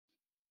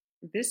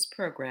This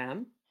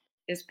program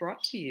is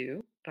brought to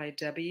you by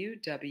W.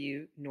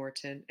 W.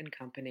 Norton and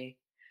Company,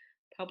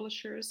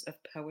 publishers of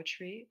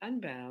Poetry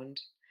Unbound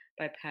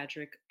by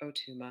Padraig Ó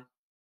Tuama.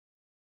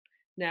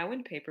 Now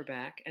in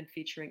paperback and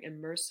featuring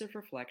immersive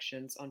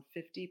reflections on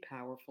 50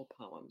 powerful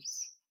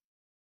poems.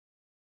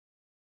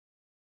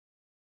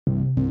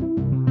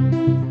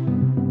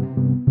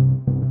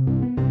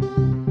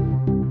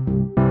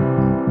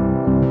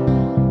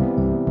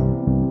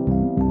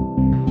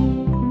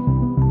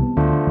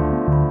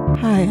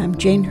 Hi, I'm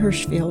Jane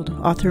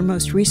Hirshfield, author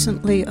most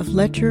recently of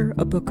Ledger,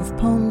 a book of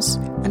poems,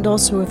 and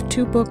also of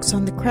 2 books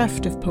on the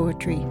craft of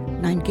poetry,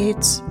 9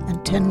 Gates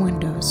and 10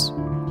 Windows.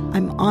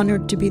 I'm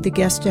honored to be the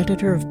guest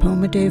editor of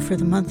Poem a Day for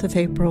the month of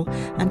April,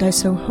 and I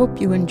so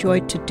hope you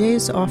enjoyed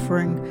today's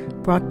offering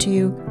brought to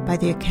you by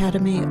the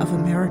Academy of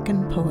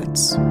American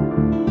Poets.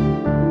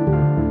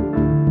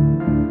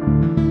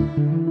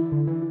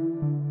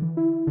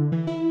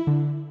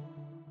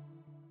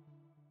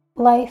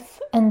 Life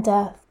and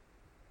Death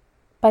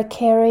by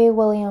Carrie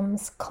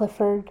Williams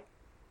Clifford.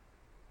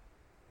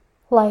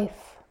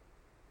 Life.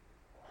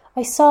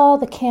 I saw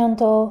the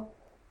candle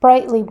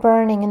brightly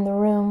burning in the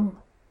room,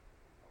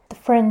 the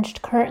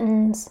fringed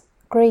curtains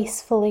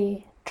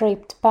gracefully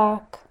draped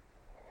back,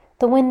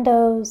 the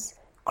windows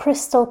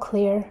crystal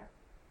clear.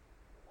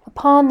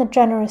 Upon the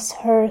generous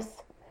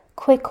hearth,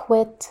 quick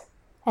wit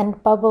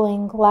and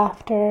bubbling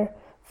laughter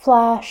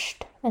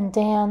flashed and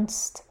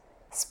danced,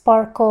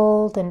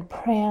 sparkled and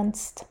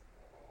pranced,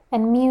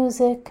 and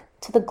music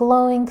to the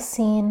glowing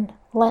scene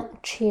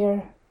lent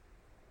cheer.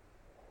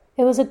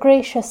 It was a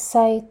gracious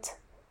sight,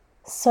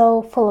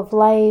 so full of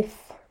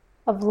life,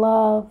 of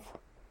love,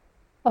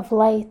 of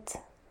light.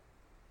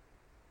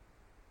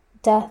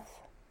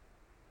 Death.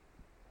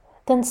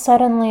 Then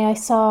suddenly I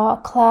saw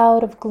a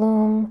cloud of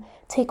gloom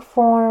take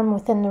form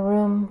within the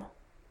room.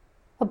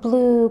 A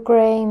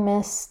blue-gray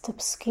mist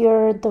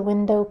obscured the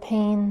window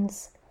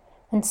panes,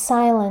 and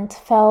silent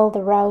fell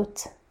the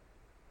rout.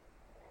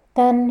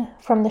 Then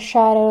from the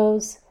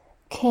shadows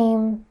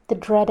came the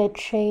dreaded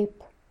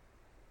shape.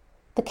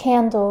 The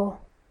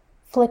candle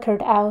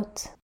flickered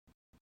out.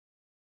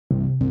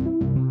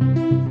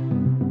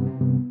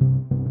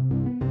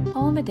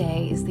 Poem a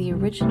Day is the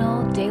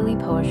original daily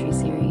poetry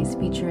series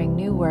featuring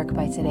new work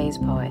by today's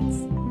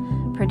poets.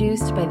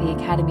 Produced by the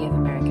Academy of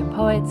American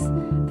Poets,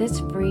 this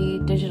free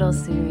digital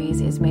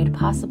series is made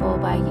possible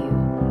by you,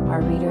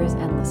 our readers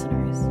and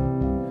listeners.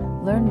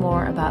 Learn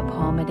more about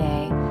Poem a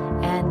Day,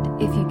 and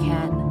if you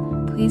can,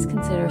 please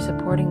consider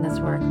supporting this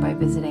work by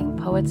visiting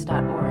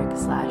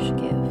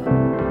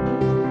poets.org/give.